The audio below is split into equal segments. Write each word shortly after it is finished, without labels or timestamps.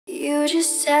You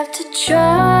just have to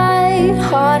try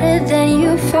harder than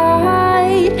you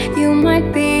fight. You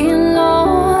might be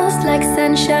lost like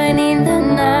sunshine in the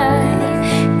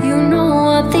night. You know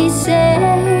what they say,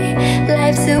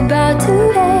 life's about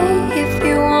to end. If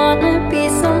you wanna be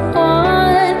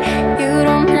someone, you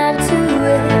don't have to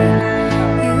wait.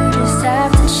 You just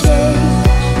have to change.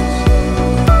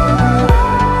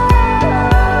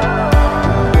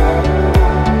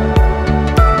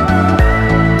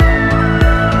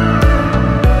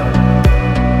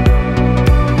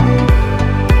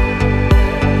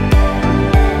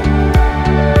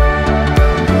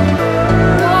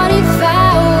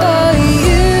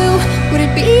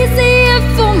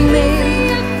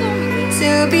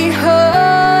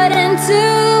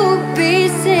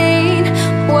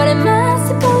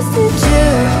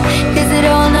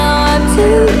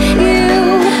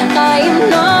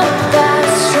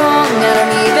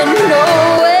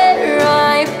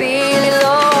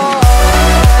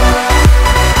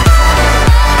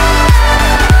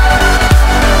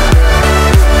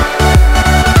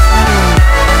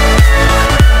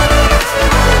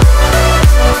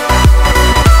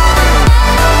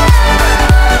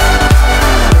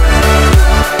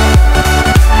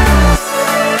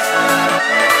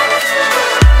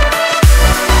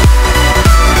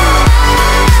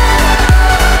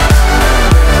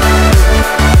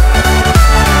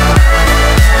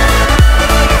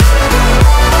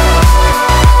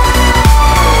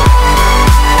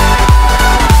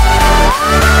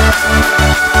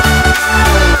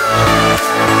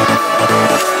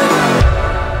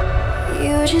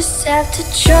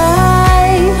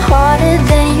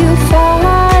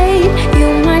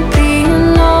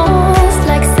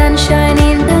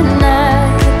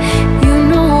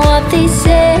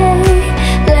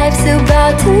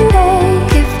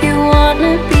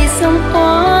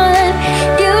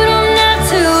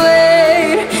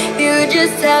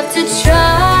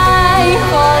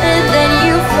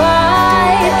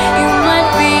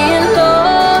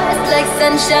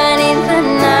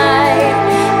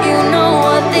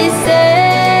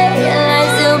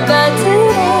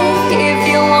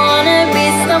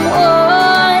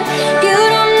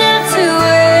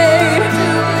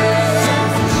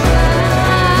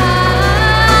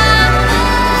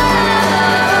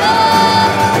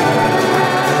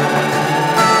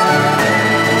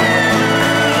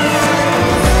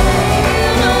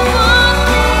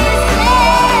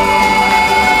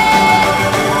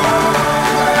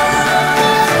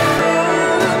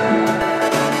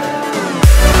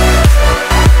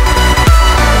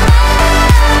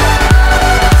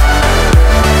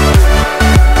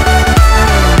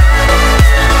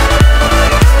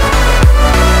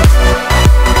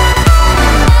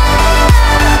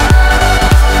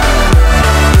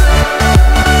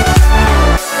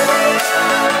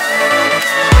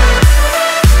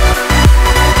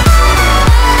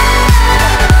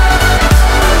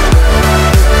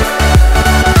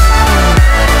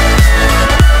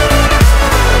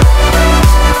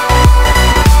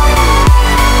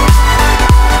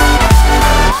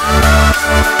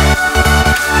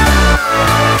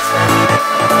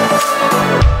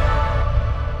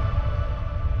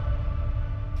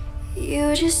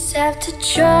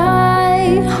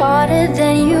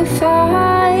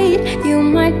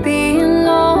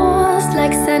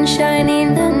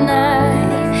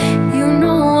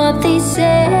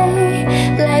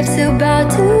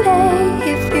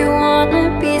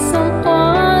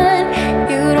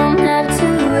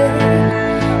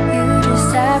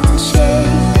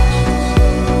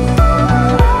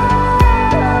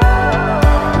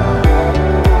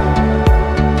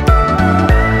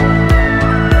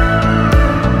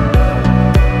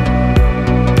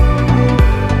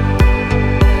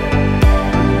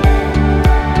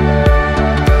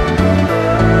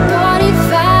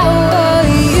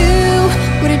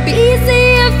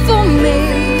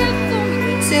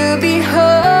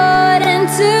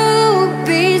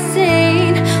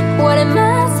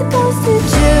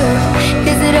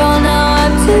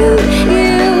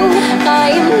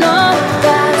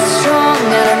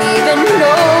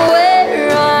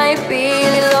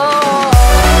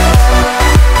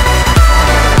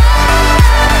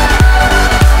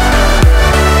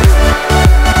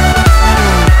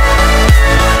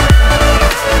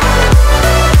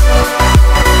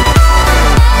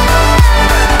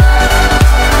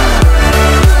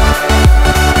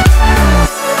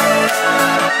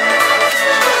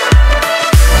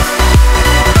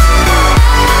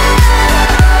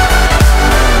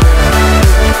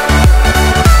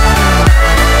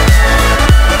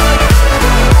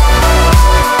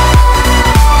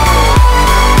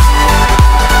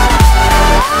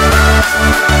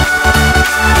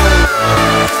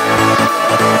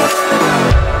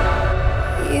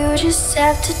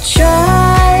 to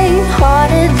try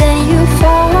harder than you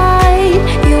fight.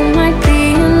 You might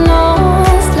be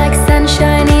lost like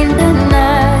sunshine in the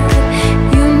night.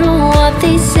 You know what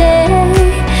they say,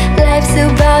 life's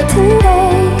about to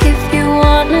wait. If you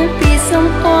wanna be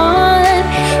someone,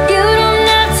 you don't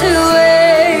have to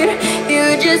wait. You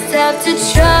just have to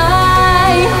try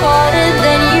harder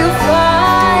than you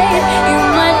fight. You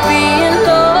might be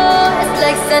lost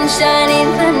like sunshine in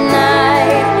the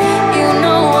night. You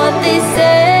know what they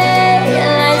say,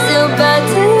 life's about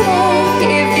to wait.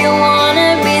 If you wanna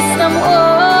be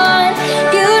someone,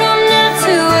 you don't have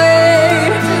to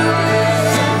wait.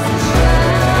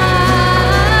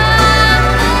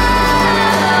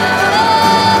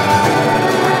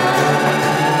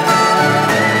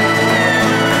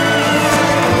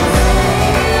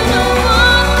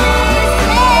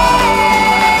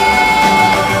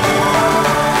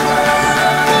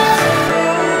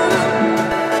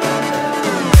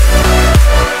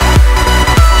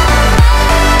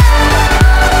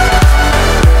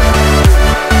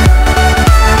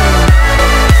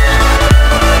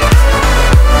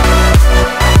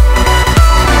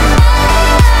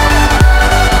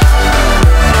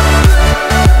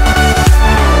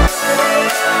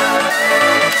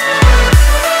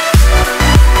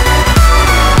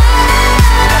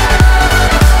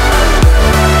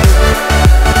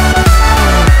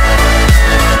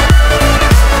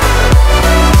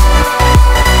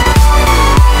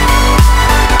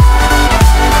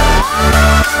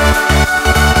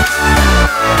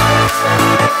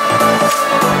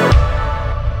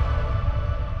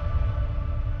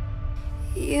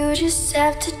 You just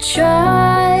have to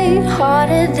try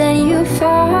harder than you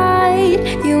fight.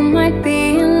 You might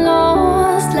be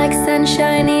lost like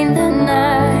sunshine in the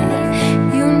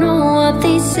night. You know what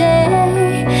they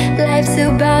say, life's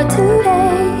about to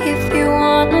wait. If you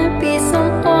wanna be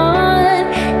someone,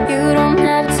 you don't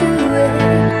have to wait.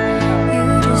 You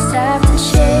just have to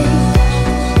change.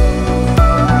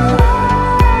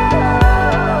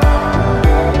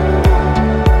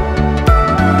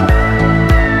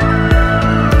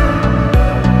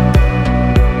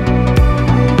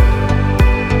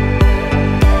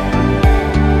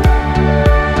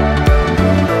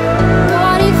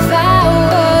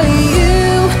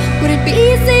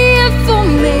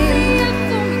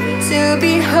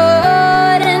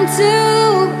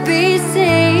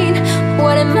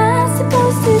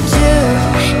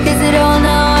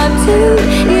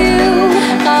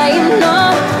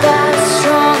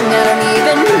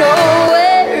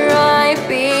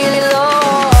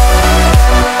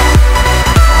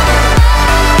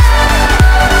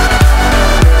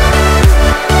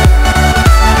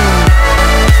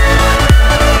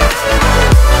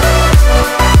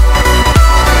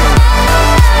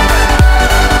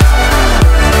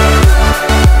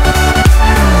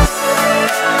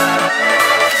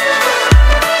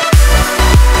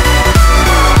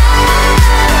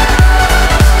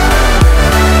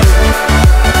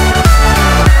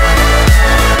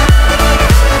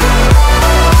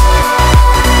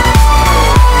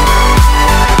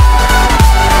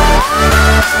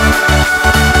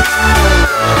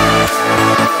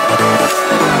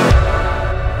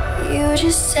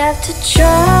 Have to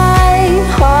try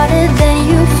harder than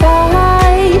you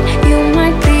fight. You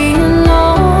might be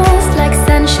lost like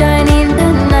sunshine in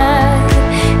the night.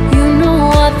 You know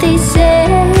what they say,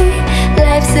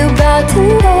 life's about to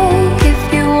wait. If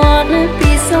you wanna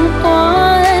be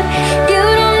someone, you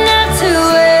don't have to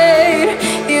wait.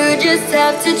 You just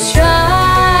have to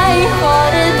try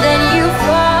harder than you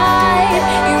fight.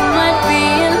 You might be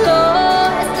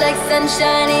lost like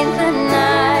sunshine in the night.